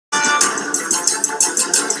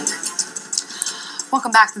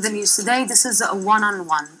Welcome back to the news today. This is a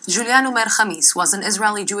one-on-one. Juliano Khamis was an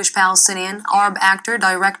Israeli Jewish-Palestinian, Arab actor,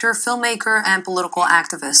 director, filmmaker, and political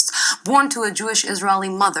activist. Born to a Jewish-Israeli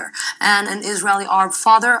mother and an Israeli-Arab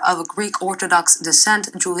father of Greek Orthodox descent,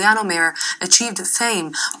 Juliano Meir achieved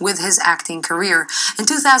fame with his acting career. In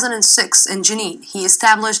 2006, in Jenin, he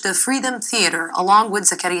established the Freedom Theater along with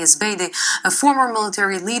Zakaria Zbeidi, a former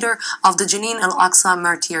military leader of the Jenin Al-Aqsa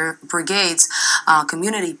Martyr Brigades, a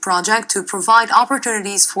community project to provide opportunities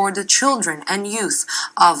for the children and youth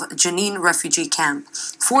of Jenin refugee camp.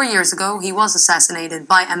 4 years ago, he was assassinated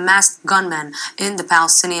by a masked gunman in the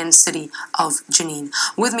Palestinian city of Jenin.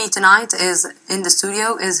 With me tonight in the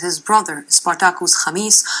studio is his brother, Spartacus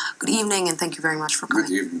Khamis. Good evening, and thank you very much for coming.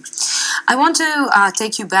 Good evening. I want to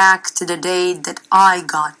take you back to the day that I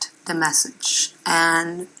got the message,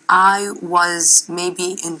 and I was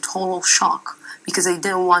maybe in total shock, because I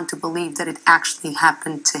didn't want to believe that it actually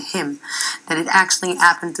happened to him, that it actually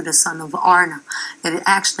happened to the son of Arna, that it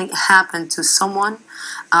actually happened to someone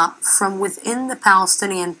from within the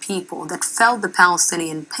Palestinian people that felt the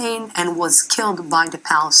Palestinian pain and was killed by the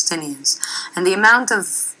Palestinians. And the amount of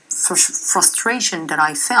frustration that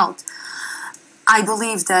I felt, I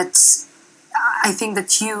believe that, I think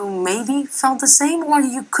that you maybe felt the same, or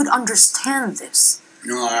you could understand this.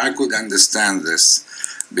 No, I could understand this,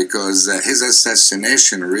 because his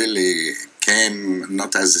assassination really came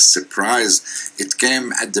not as a surprise. It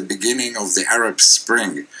came at the beginning of the Arab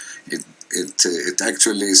Spring. It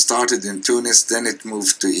actually started in Tunis, then it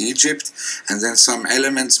moved to Egypt, and then some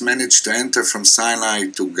elements managed to enter from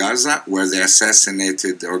Sinai to Gaza, where they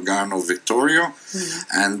assassinated Organo Vittorio,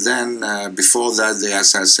 and then before that they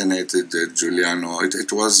assassinated Giuliano.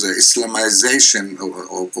 It was Islamization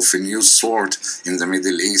of a new sort in the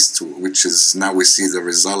Middle East, which is now we see the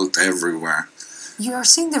result everywhere. You are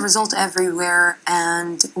seeing the result everywhere,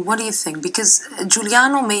 and what do you think? Because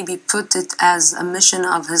Giuliano maybe put it as a mission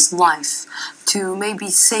of his life to maybe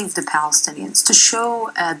save the Palestinians, to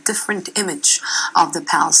show a different image of the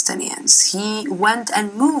Palestinians. He went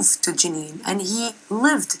and moved to Jenin, and he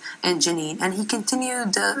lived in Jenin, and he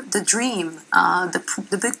continued the dream,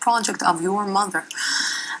 the big project of your mother.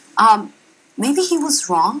 Maybe he was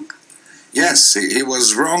wrong? Yes, he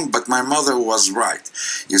was wrong, but my mother was right.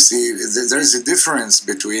 You see, there's a difference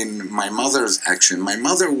between my mother's action. My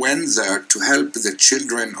mother went there to help the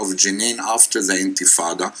children of Jenin after the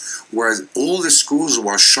Intifada, where all the schools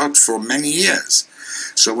were shut for many years.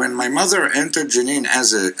 So when my mother entered Jenin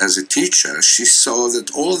as a teacher, she saw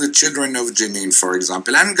that all the children of Jenin, for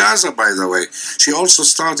example, and Gaza, by the way, she also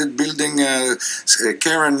started building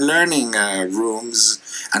care and learning rooms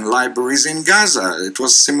and libraries in Gaza. It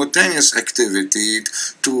was simultaneous activity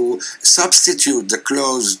to substitute the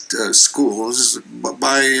closed schools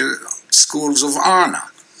by schools of Arna.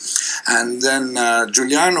 And then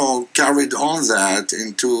Giuliano carried on that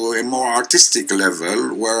into a more artistic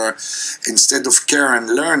level, where instead of care and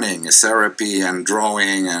learning, therapy and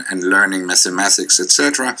drawing and learning mathematics,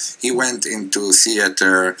 etc., he went into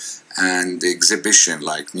theater and exhibition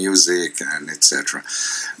like music and etc.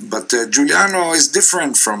 But Giuliano is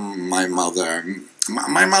different from my mother.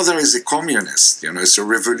 My mother is a communist, it's a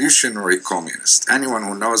revolutionary communist. Anyone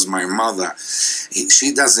who knows my mother,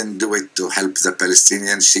 she doesn't do it to help the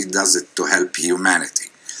Palestinians, she does it to help humanity.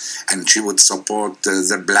 And she would support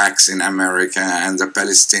the blacks in America and the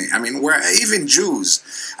Palestinians, even Jews.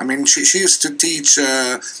 She used to teach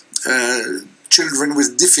children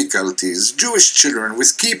with difficulties, Jewish children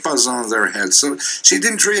with kippahs on their heads. So she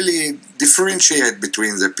didn't really differentiate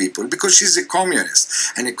between the people, because she's a communist.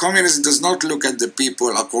 And a communist does not look at the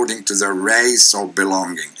people according to their race or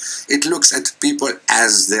belonging. It looks at people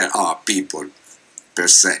as they are people, per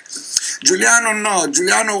se. Giuliano, no.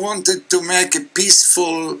 Giuliano wanted to make a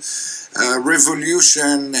peaceful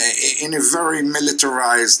revolution in a very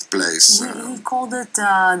militarized place. He called it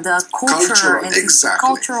the cultural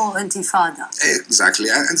intifada. Exactly,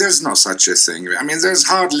 and there's no such a thing. There's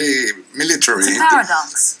hardly military. It's a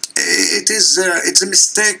paradox. It's a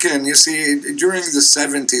mistaken. You see, during the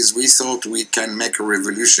 70s, we thought we can make a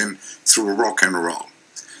revolution through rock and roll.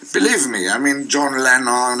 Believe me, John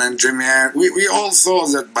Lennon and Jimmy, we all thought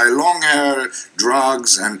that by long hair,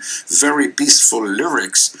 drugs, and very peaceful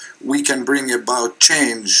lyrics, we can bring about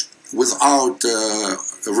change without a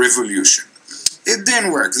revolution. It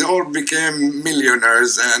didn't work. They all became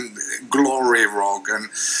millionaires and glory rock, and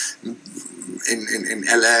in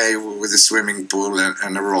LA with a swimming pool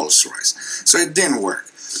and a Rolls Royce. So it didn't work.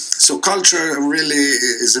 So culture really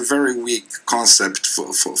is a very weak concept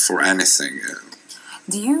for anything.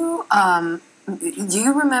 Do you Do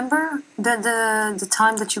you remember the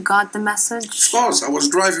time that you got the message? Of course, I was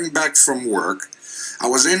driving back from work. I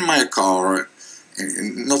was in my car,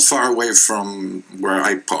 not far away from where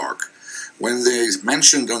I park, when they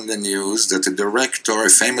mentioned on the news that a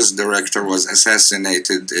famous director, was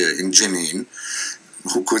assassinated in Jenin.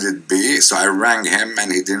 Who could it be? So I rang him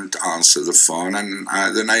and he didn't answer the phone, and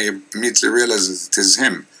then I immediately realized it is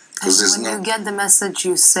him. And when you get the message,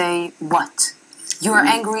 you say what? You are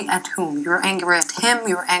angry at whom? You're angry at him,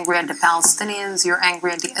 you're angry at the Palestinians, you're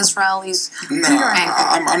angry at the Israelis. No,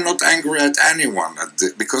 I'm not angry at anyone,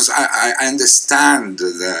 because I understand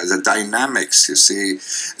the dynamics, you see.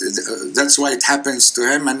 That's why it happens to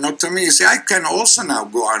him and not to me. You see, I can also now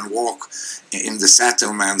go and walk in the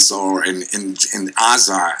settlements or in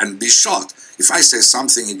Gaza and be shot. If I say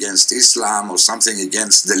something against Islam or something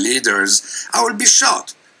against the leaders, I will be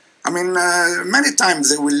shot. I mean, many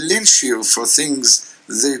times they will lynch you for things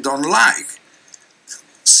they don't like.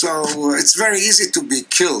 So it's very easy to be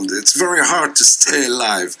killed. It's very hard to stay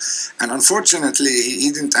alive. And unfortunately, he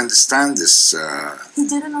didn't understand this. He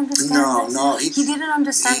didn't understand this? No. He didn't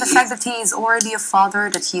understand the fact that he is already a father,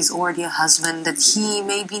 that he's already a husband, that he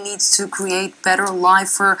maybe needs to create better life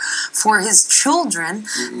for his children.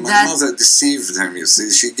 My mother deceived him, you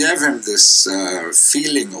see. She gave him this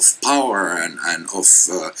feeling of power and of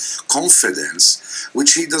confidence,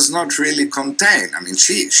 which he does not really contain. I mean,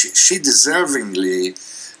 she deservingly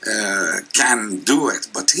can do it,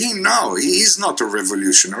 but he's not a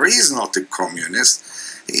revolutionary, he's not a communist.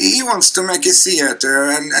 He wants to make a theater,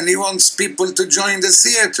 and he wants people to join the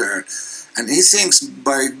theater, and he thinks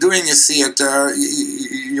by doing a theater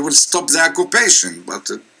you will stop the occupation, but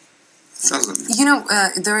it doesn't. You know,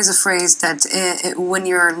 there is a phrase that when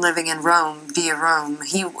you're living in Rome, be a Rome.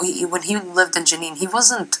 When he lived in Jenin, he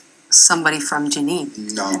wasn't somebody from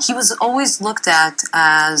Jenin. No. He was always looked at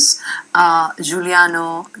as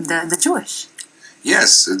Juliano the Jewish.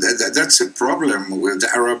 Yes, that's a problem with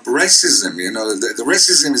Arab racism. You know, the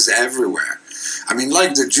racism is everywhere. I mean,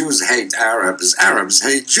 like the Jews hate Arabs, Arabs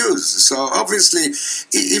hate Jews. So obviously,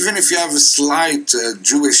 even if you have a slight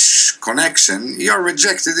Jewish connection, you're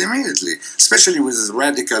rejected immediately, especially with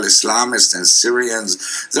radical Islamists and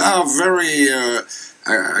Syrians. They are very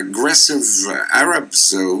aggressive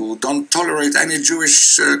Arabs who don't tolerate any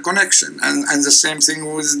Jewish connection, and the same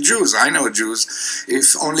thing with Jews. I know Jews,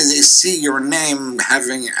 if only they see your name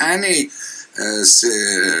having any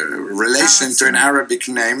relation to an Arabic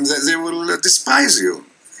name, they will despise you.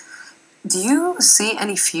 Do you see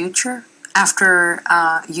any future after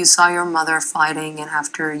you saw your mother fighting and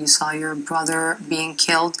after you saw your brother being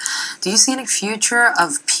killed? Do you see any future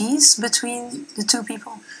of peace between the two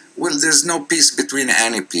people? Well, there's no peace between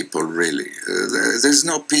any people, really. There's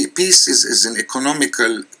no peace is an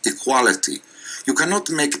economical equality. You cannot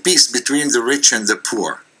make peace between the rich and the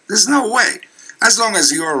poor. There's no way. As long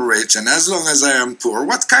as you are rich and as long as I am poor,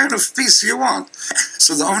 what kind of peace you want?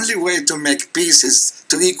 So the only way to make peace is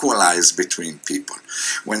to equalize between people.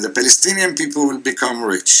 When the Palestinian people will become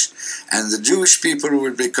rich and the Jewish people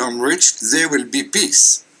will become rich, there will be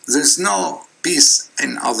peace. There's no peace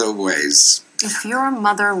in other ways. If your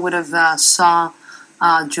mother would have saw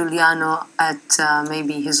Juliano at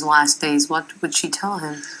maybe his last days, what would she tell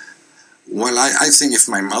him? Well, I think if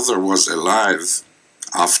my mother was alive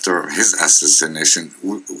after his assassination,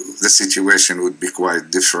 the situation would be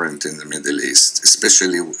quite different in the Middle East,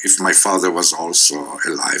 especially if my father was also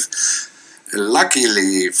alive.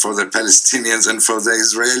 Luckily for the Palestinians and for the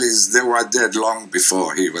Israelis, they were dead long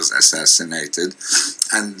before he was assassinated,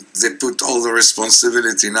 and they put all the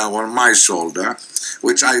responsibility now on my shoulder,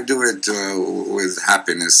 which I do it with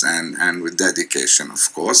happiness and with dedication,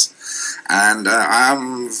 of course. And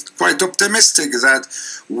I'm quite optimistic that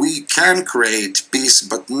we can create peace,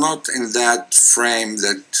 but not in that frame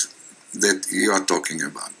that you are talking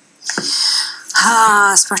about.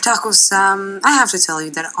 Spartacus, I have to tell you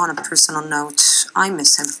that on a personal note, I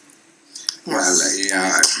miss him. Yes. Well,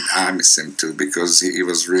 yeah, I miss him too, because he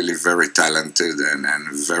was really very talented and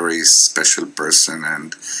a very special person,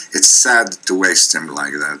 and it's sad to waste him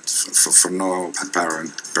like that for no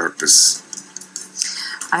apparent purpose.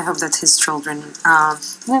 I hope that his children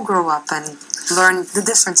will grow up and learn the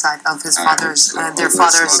different side of his father's, their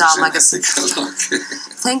father's legacy.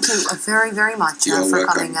 Thank you very, very much for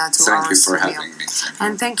coming to our studio. Thank you for having me.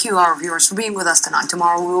 And thank you, our viewers, for being with us tonight.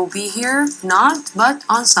 Tomorrow we will be here, not, but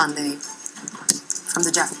on Sunday. From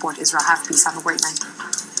the Jeff Report, Israel. Have peace. Have a great night.